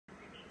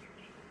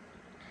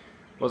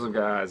What's up,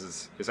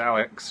 guys? It's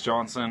Alex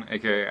Johnson,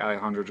 aka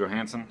Alejandro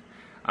Johansson.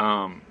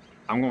 I'm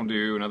going to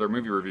do another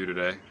movie review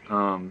today.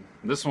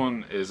 This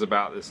one is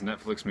about this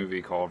Netflix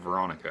movie called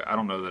Verónica. I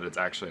don't know that it's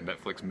actually a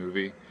Netflix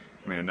movie,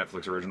 a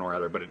Netflix original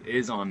rather, but it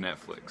is on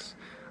Netflix.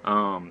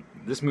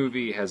 This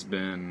movie has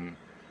been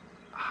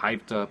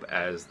hyped up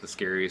as the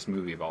scariest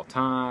movie of all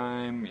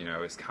time. You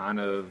know, it's kind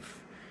of,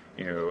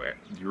 you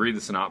read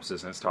the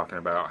synopsis and it's talking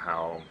about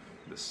how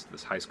this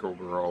high school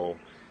girl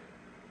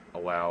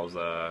allows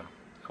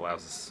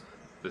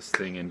this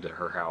thing into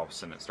her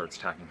house, and it starts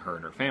attacking her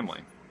and her family.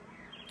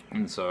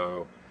 And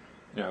so,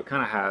 it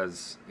kind of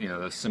has,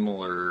 the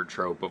similar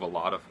trope of a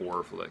lot of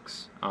horror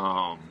flicks.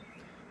 I'm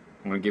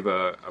going to give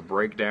a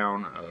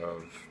breakdown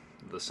of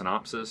the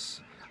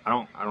synopsis. I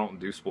don't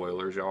do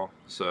spoilers, y'all,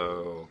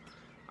 so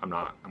I'm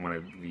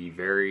going to be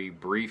very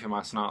brief in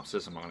my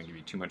synopsis. I'm not going to give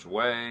you too much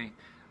away.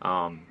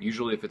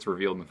 Usually if it's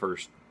revealed in the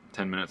first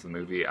 10 minutes of the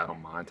movie, I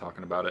don't mind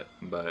talking about it,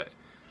 but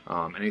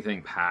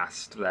anything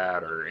past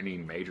that or any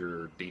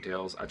major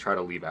details, I try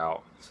to leave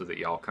out so that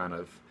y'all kind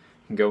of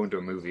can go into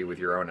a movie with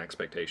your own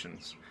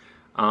expectations.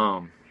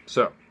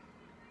 So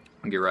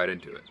I'll get right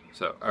into it.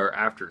 So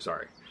after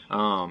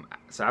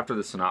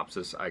the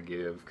synopsis, I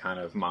give kind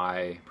of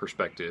my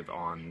perspective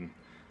on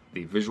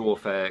the visual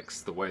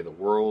effects, the way the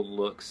world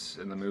looks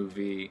in the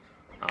movie,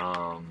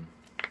 and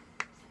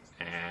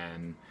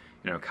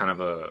kind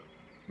of a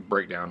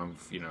breakdown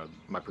of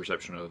my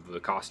perception of the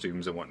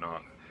costumes and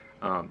whatnot.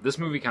 This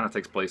movie kind of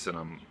takes place in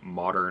a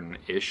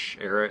modern-ish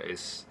era.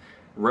 It's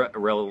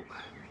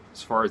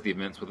as far as the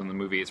events within the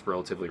movie, it's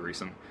relatively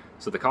recent,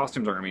 so the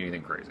costumes aren't going to be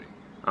anything crazy.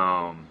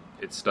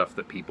 It's stuff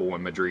that people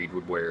in Madrid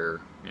would wear,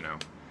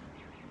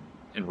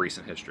 in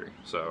recent history.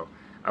 So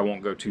I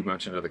won't go too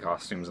much into the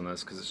costumes in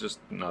this because it's just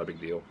not a big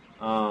deal.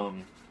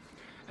 And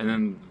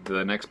then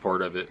the next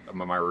part of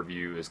my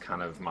review is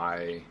kind of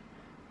my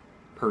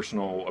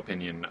personal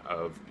opinion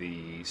of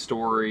the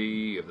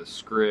story, of the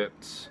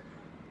script,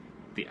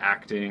 the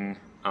acting,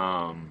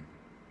 and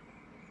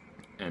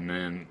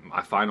then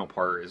my final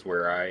part is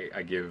where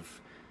I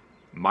give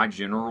my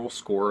general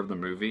score of the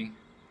movie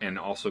and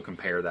also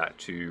compare that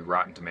to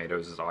Rotten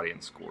Tomatoes'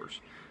 audience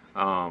scores.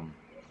 I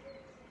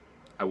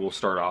will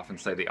start off and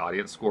say the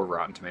audience score of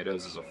Rotten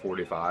Tomatoes is a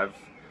 45,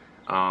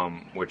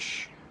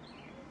 which,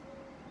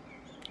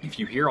 if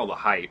you hear all the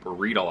hype or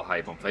read all the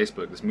hype on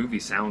Facebook, this movie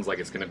sounds like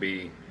it's going to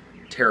be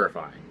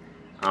terrifying.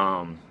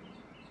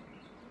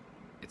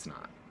 It's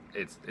not.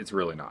 It's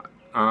really not.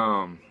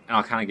 And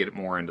I'll kind of get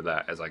more into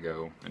that as I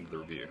go into the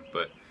review.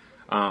 But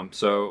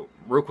so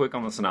real quick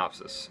on the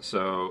synopsis.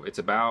 So it's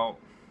about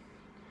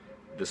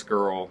this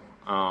girl.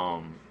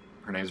 Her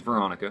name's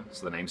Verónica. It's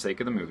the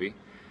namesake of the movie.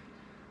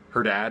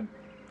 Her dad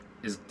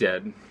is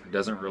dead.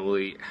 Doesn't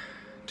really,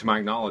 to my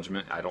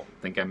acknowledgement, I don't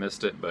think I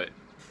missed it, but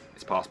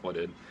it's possible I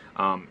did.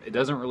 It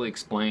doesn't really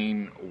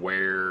explain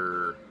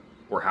where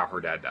or how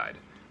her dad died.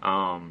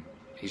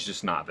 He's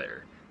just not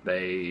there.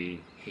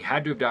 He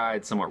had to have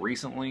died somewhat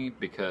recently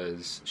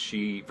because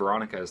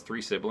Verónica has 3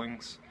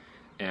 siblings,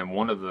 and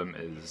one of them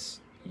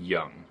is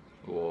young,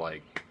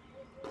 like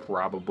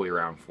probably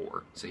around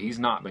 4. So he's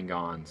not been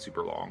gone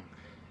super long.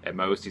 At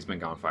most, he's been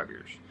gone 5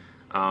 years.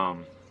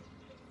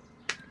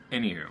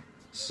 Anywho,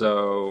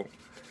 so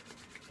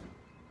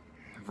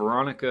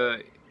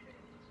Verónica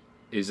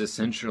is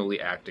essentially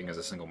acting as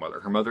a single mother.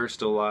 Her mother is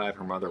still alive.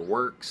 Her mother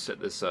works at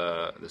this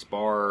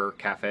bar,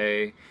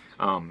 cafe.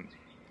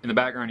 In the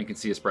background you can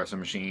see espresso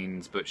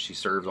machines, but she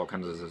serves all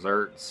kinds of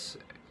desserts,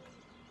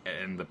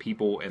 and the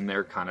people in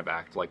there kind of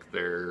act like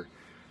they're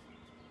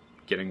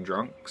getting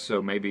drunk,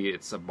 so maybe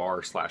it's a bar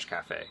 /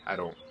 cafe.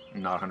 I'm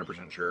not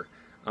 100% sure.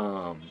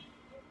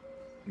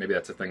 Maybe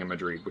that's a thing in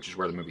Madrid, which is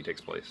where the movie takes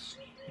place.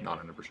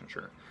 Not 100%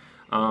 sure.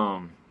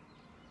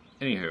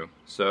 Anywho,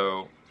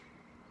 so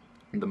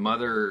the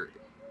mother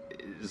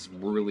is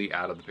really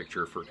out of the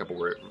picture for a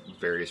couple of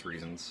various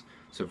reasons.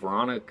 So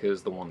Verónica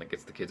is the one that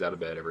gets the kids out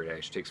of bed every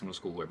day. She takes them to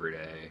school every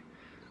day.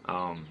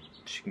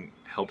 She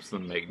helps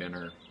them make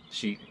dinner.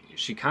 She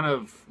kind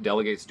of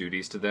delegates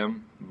duties to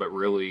them, but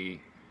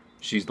really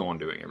she's the one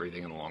doing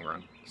everything in the long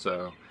run.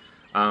 So,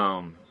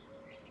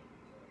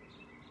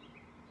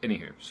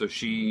 anywho, so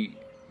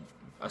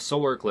a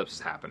solar eclipse is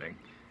happening,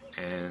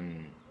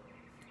 and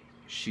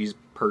she's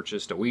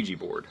purchased a Ouija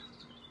board,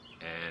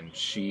 and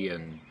she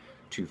and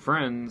 2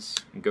 friends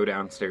go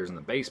downstairs in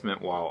the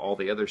basement while all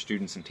the other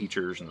students and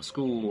teachers in the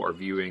school are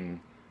viewing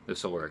the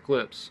solar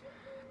eclipse,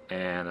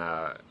 and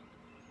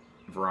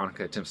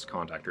Verónica attempts to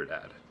contact her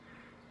dad.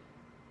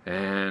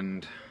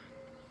 And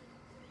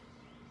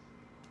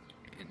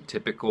in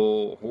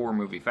typical horror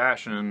movie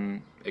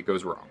fashion, it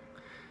goes wrong.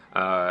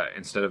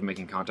 Instead of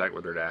making contact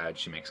with her dad,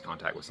 she makes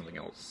contact with something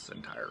else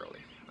entirely.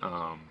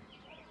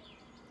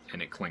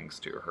 And it clings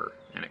to her,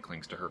 and it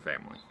clings to her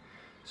family.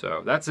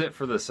 So that's it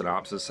for the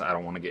synopsis. I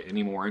don't want to get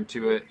any more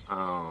into it.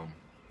 I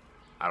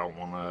don't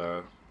want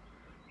to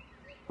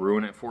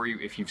ruin it for you.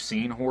 If you've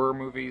seen horror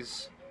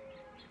movies,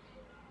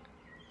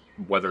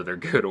 whether they're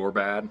good or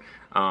bad,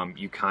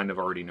 you kind of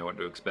already know what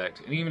to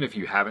expect. And even if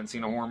you haven't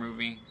seen a horror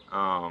movie,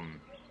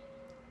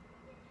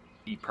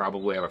 you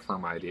probably have a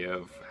firm idea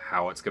of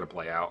how it's going to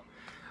play out.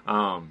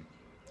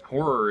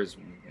 Horror is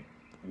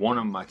one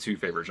of my two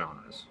favorite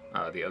genres.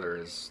 The other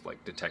is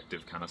like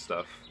detective kind of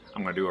stuff.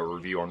 I'm going to do a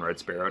review on Red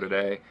Sparrow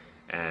today,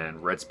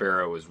 and Red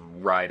Sparrow is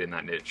right in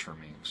that niche for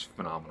me. It was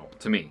phenomenal.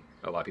 To me,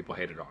 a lot of people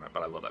hated on it,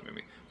 but I love that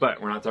movie.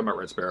 But we're not talking about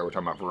Red Sparrow, we're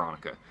talking about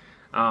Veronica.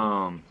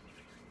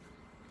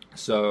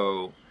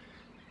 So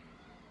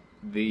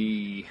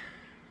this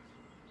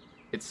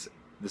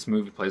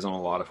movie plays on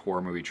a lot of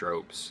horror movie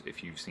tropes.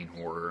 If you've seen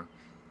horror,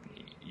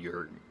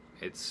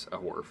 it's a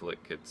horror flick.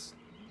 It's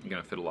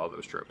gonna fit a lot of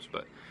those tropes.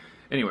 But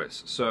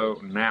anyways, so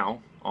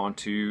now on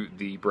to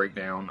the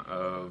breakdown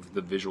of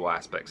the visual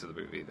aspects of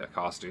the movie: the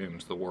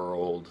costumes, the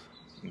world,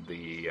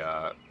 the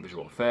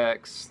visual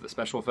effects, the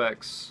special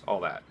effects, all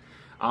that.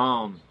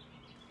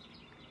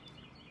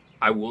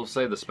 I will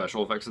say the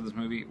special effects of this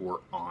movie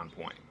were on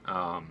point.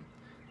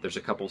 There's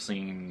a couple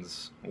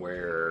scenes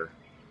where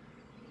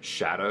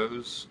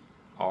shadows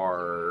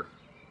are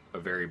a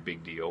very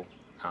big deal,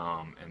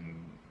 and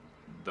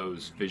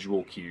those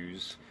visual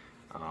cues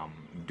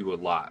do a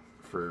lot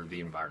for the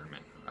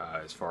environment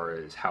as far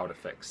as how it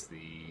affects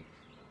the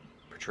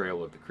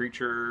portrayal of the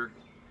creature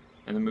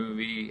in the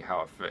movie,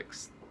 how it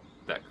affects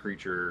that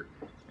creature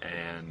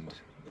and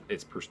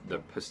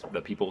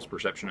the people's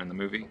perception in the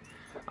movie.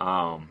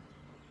 I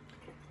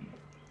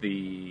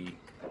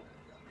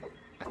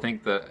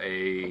think that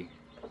a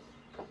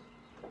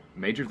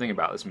major thing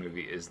about this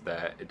movie is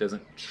that it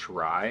doesn't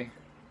try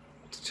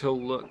to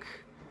look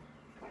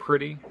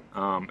pretty.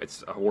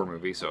 It's a horror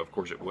movie, so of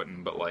course it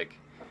wouldn't, but like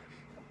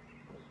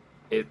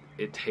it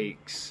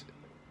takes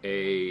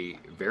a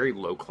very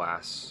low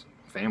class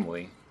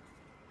family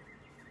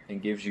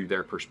and gives you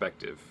their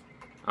perspective.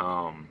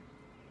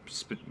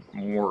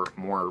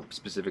 More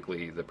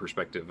specifically, the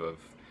perspective of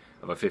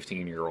a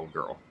 15-year-old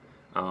girl.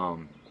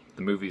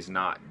 The movie's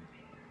not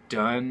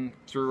done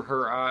through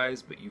her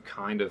eyes, but you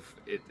kind of,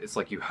 it's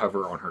like you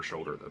hover on her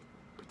shoulder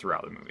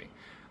throughout the movie.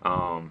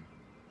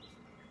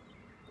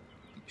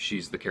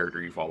 She's the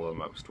character you follow the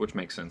most, which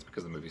makes sense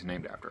because the movie's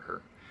named after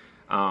her.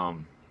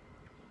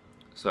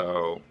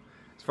 So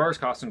as far as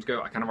costumes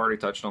go, I kind of already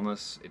touched on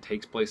this. It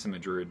takes place in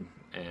Madrid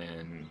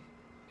and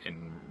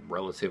in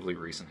relatively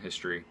recent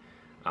history.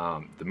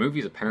 The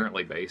movie's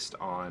apparently based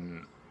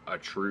on a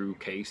true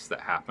case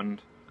that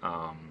happened.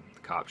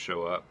 The cops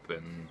show up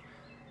and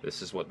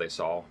this is what they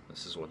saw.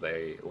 This is what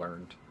they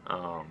learned.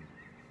 The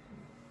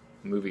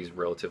movie's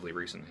relatively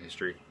recent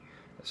history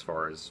as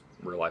far as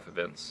real life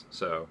events.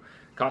 So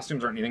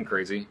costumes aren't anything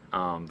crazy.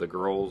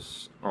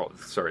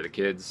 The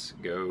kids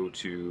go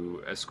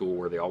to a school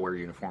where they all wear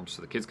uniforms,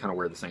 so the kids kind of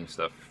wear the same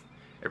stuff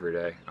every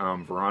day.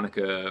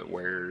 Veronica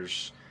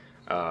wears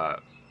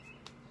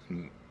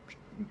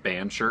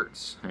band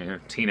shirts,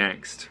 Teen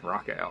Angst,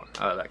 Rock Out,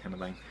 that kind of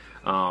thing.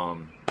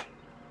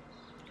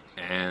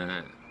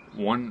 And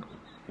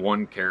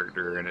one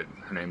character in it,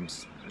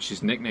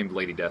 she's nicknamed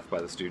Lady Death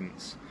by the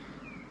students.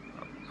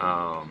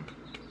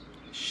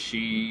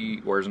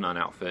 She wears an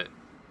outfit.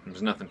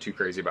 There's nothing too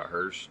crazy about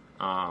hers.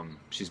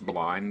 She's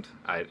blind.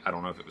 I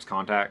don't know if it was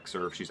contacts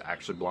or if she's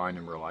actually blind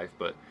in real life,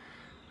 but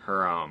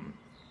her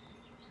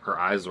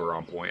eyes are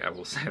on point, I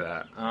will say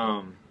that.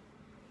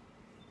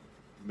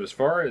 But as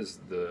far as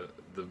the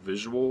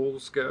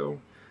visuals go,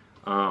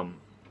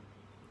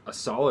 a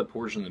solid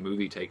portion of the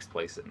movie takes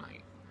place at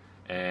night,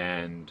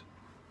 and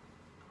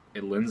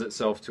it lends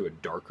itself to a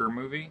darker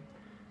movie,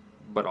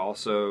 but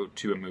also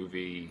to a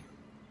movie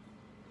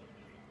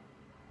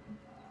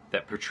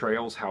that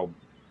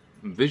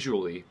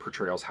visually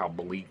portrays how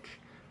bleak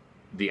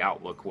the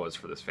outlook was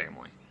for this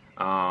family.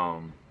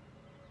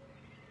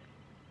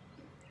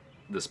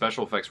 The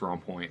special effects were on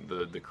point.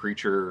 The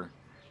creature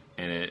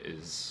in it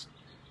is,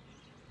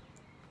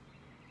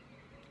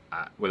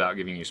 without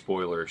giving you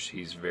spoilers,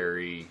 he's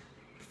very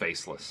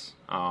faceless,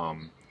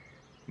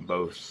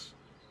 both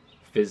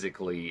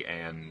physically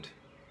and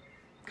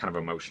kind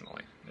of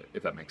emotionally,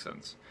 if that makes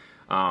sense.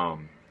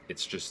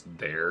 It's just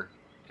there,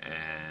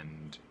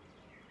 and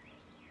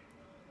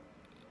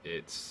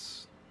it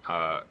just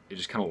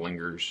kind of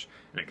lingers,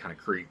 and it kind of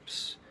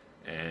creeps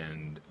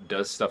and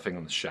does stuffing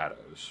on the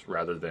shadows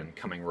rather than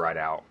coming right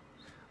out,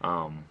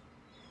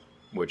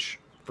 which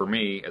for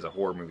me as a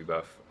horror movie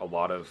buff, a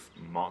lot of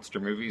monster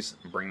movies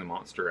bring the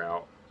monster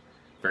out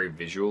very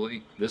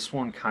visually. This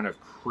one kind of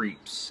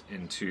creeps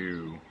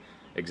into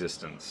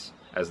existence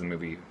as the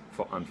movie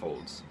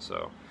unfolds,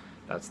 so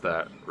that's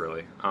that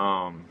really.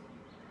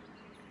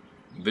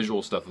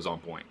 Visual stuff was on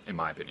point in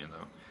my opinion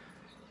though.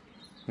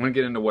 I'm going to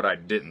get into what I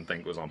didn't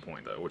think was on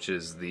point though, which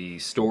is the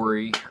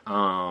story,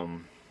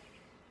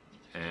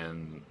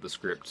 and the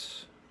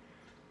script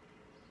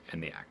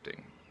and the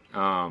acting.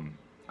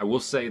 I will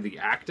say the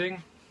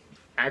acting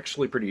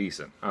actually pretty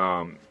decent.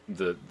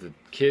 The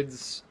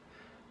kids'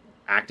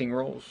 acting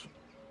roles,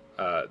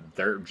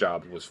 their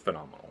job was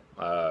phenomenal.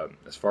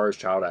 As far as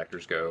child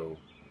actors go,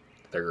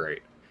 they're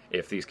great.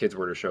 If these kids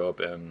were to show up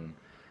in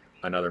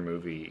another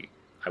movie,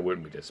 I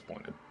wouldn't be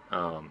disappointed,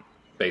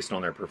 based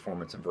on their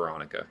performance in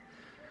Veronica.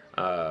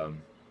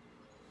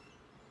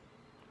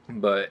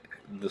 But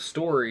the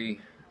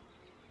story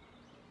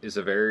is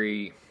a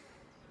very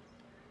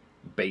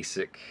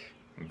basic,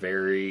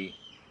 very...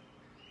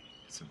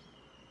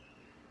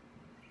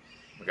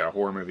 We got a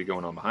horror movie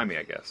going on behind me,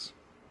 I guess.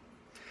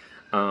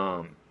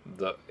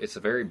 It's a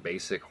very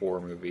basic horror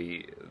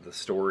movie. The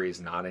story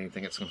is not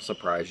anything that's going to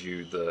surprise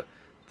you. The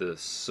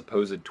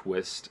supposed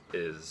twist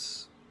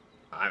is,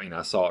 I mean,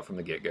 I saw it from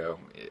the get-go.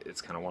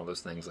 It's kind of one of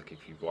those things, like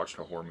if you've watched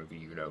a horror movie,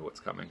 you know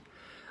what's coming.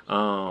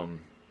 So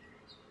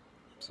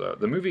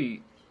the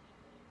movie,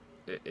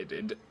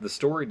 the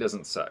story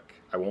doesn't suck.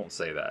 I won't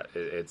say that.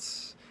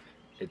 It's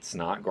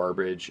not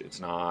garbage.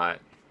 It's not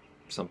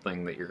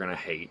something that you're going to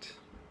hate,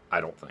 I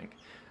don't think.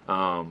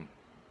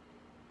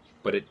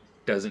 But it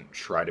doesn't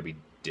try to be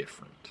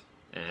different.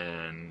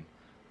 And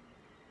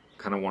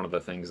kind of one of the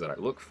things that I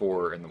look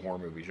for in the horror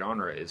movie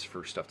genre is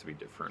for stuff to be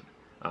different.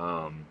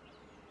 I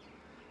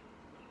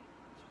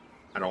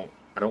don't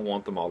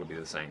want them all to be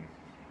the same.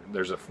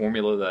 There's a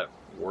formula that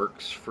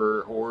works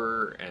for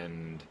horror,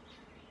 and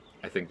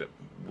I think that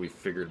we've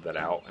figured that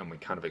out, and we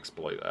kind of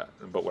exploit that.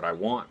 But what I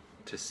want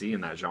to see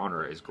in that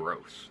genre is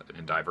growth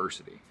and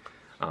diversity.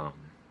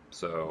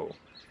 So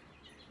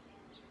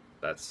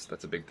that's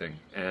a big thing.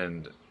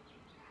 And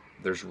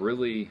there's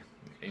really,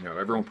 you know,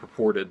 everyone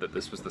purported that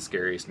this was the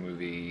scariest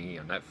movie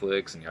on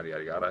Netflix and yada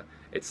yada yada.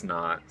 It's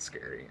not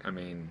scary. I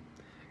mean,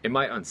 it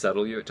might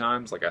unsettle you at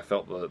times. Like I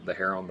felt the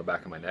hair on the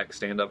back of my neck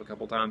stand up a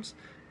couple times,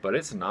 but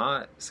it's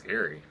not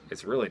scary.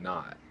 It's really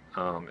not.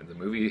 And the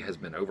movie has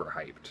been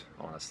overhyped,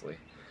 honestly.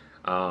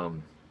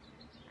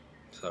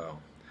 So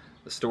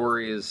the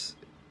story is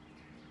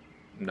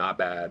not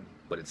bad,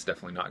 but it's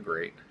definitely not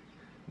great.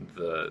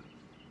 The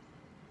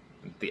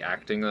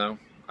acting, though,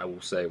 I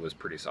will say was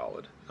pretty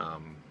solid.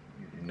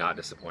 Not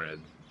disappointed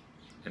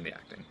in the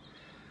acting.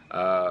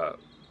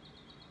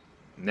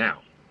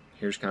 Now,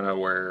 here's kind of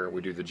where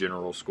we do the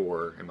general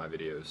score in my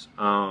videos.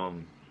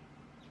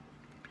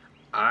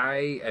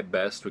 I, at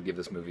best, would give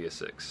this movie a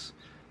 6.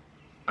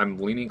 I'm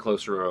leaning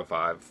closer to a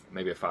 5,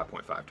 maybe a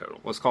 5.5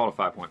 total. Let's call it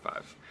a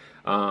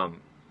 5.5.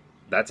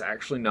 That's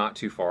actually not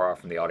too far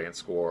off from the audience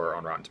score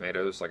on Rotten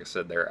Tomatoes. Like I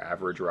said, their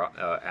average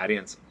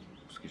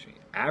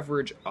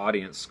average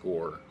audience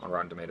score on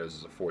Rotten Tomatoes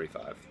is a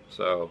 45.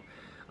 So,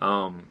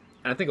 and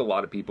I think a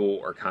lot of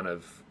people are kind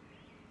of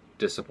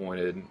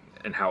disappointed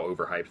in how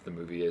overhyped the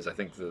movie is. I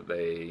think that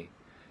they,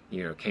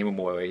 you know, came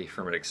away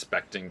from it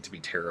expecting to be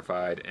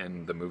terrified,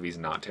 and the movie's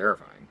not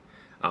terrifying.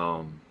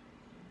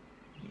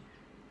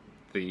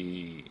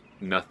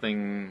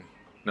 Nothing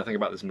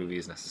about this movie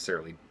is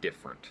necessarily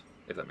different,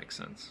 if that makes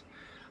sense.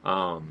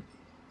 And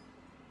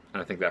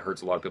I think that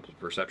hurts a lot of people's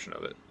perception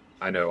of it.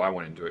 I know I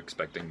went into it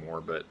expecting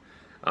more, but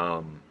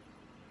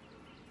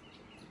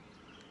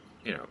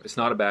you know, it's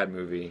not a bad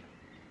movie.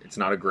 It's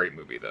not a great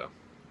movie though,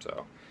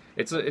 so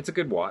it's a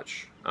good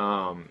watch,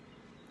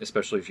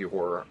 especially if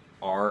you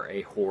are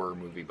a horror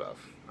movie buff.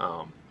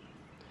 I'm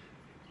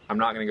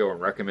not going to go and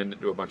recommend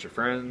it to a bunch of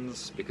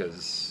friends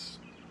because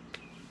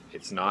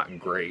it's not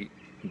great,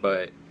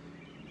 but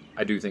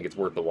I do think it's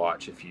worth the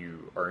watch if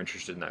you are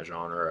interested in that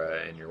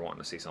genre and you're wanting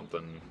to see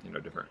something, you know,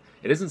 different.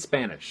 It is in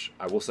Spanish,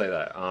 I will say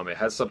that. It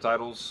has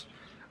subtitles.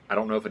 I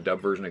don't know if a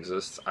dub version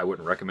exists. I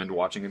wouldn't recommend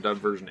watching a dub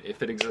version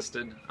if it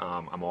existed.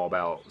 I'm all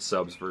about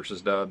subs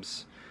versus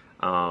dubs,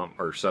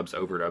 or subs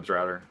over dubs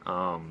rather.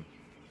 I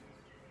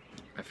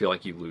feel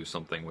like you lose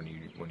something when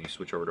you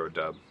switch over to a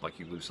dub, like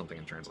you lose something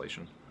in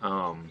translation.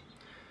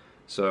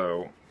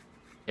 So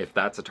if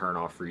that's a turn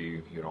off for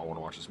you, you don't want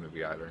to watch this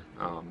movie either.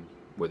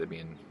 With it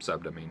being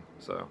subbed, I mean.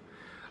 So,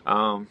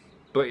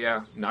 but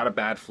yeah, not a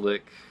bad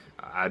flick.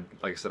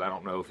 Like I said, I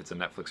don't know if it's a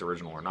Netflix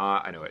original or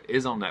not. I know it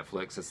is on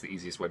Netflix. That's the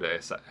easiest way to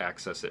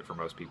access it for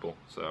most people.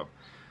 So,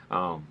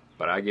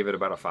 but I give it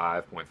about a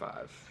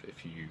 5.5.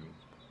 If you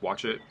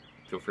watch it,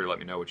 feel free to let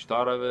me know what you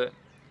thought of it.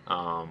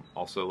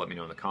 Also, let me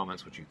know in the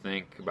comments what you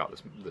think about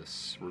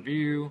this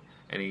review.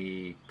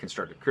 Any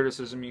constructive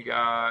criticism you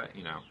got,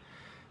 you know,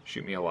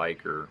 shoot me a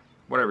like or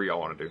whatever y'all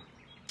want to do.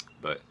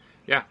 But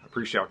yeah,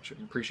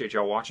 appreciate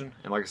y'all watching.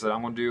 And like I said,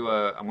 I'm gonna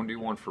do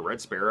one for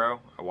Red Sparrow.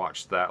 I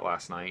watched that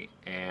last night,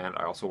 and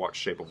I also watched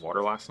Shape of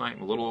Water last night.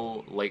 I'm a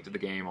little late to the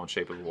game on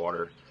Shape of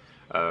Water.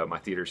 My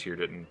theaters here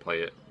didn't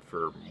play it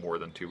for more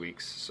than 2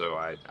 weeks, so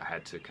I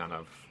had to kind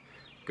of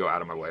go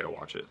out of my way to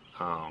watch it.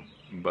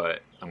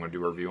 But I'm gonna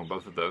do a review on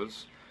both of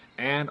those.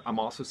 And I'm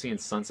also seeing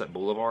Sunset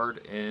Boulevard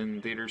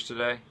in theaters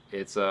today.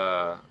 It's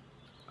a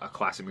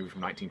classic movie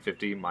from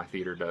 1950. My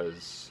theater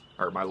does,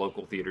 or my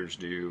local theaters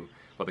do,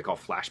 what they call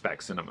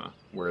flashback cinema,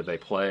 where they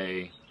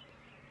play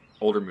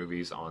older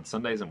movies on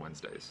Sundays and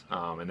Wednesdays,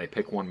 and they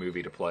pick one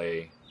movie to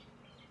play.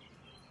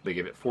 They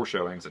give it 4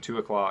 showings, a 2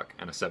 o'clock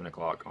and a 7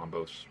 o'clock on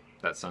both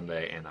that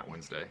Sunday and that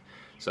Wednesday.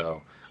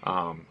 So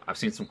I've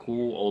seen some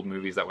cool old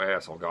movies that way. I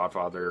saw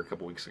Godfather a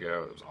couple weeks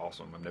ago. It was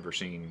awesome. I've never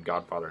seen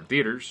Godfather in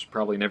theaters,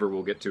 probably never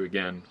will get to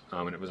again,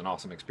 and it was an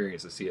awesome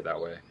experience to see it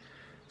that way.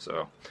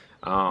 So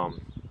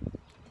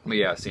but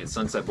yeah, seeing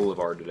Sunset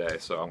Boulevard today,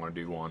 so I'm going to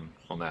do one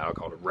on that. I'll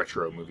call it a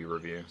retro movie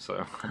review.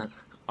 So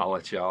I'll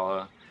let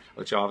y'all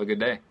have a good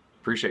day.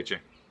 Appreciate you.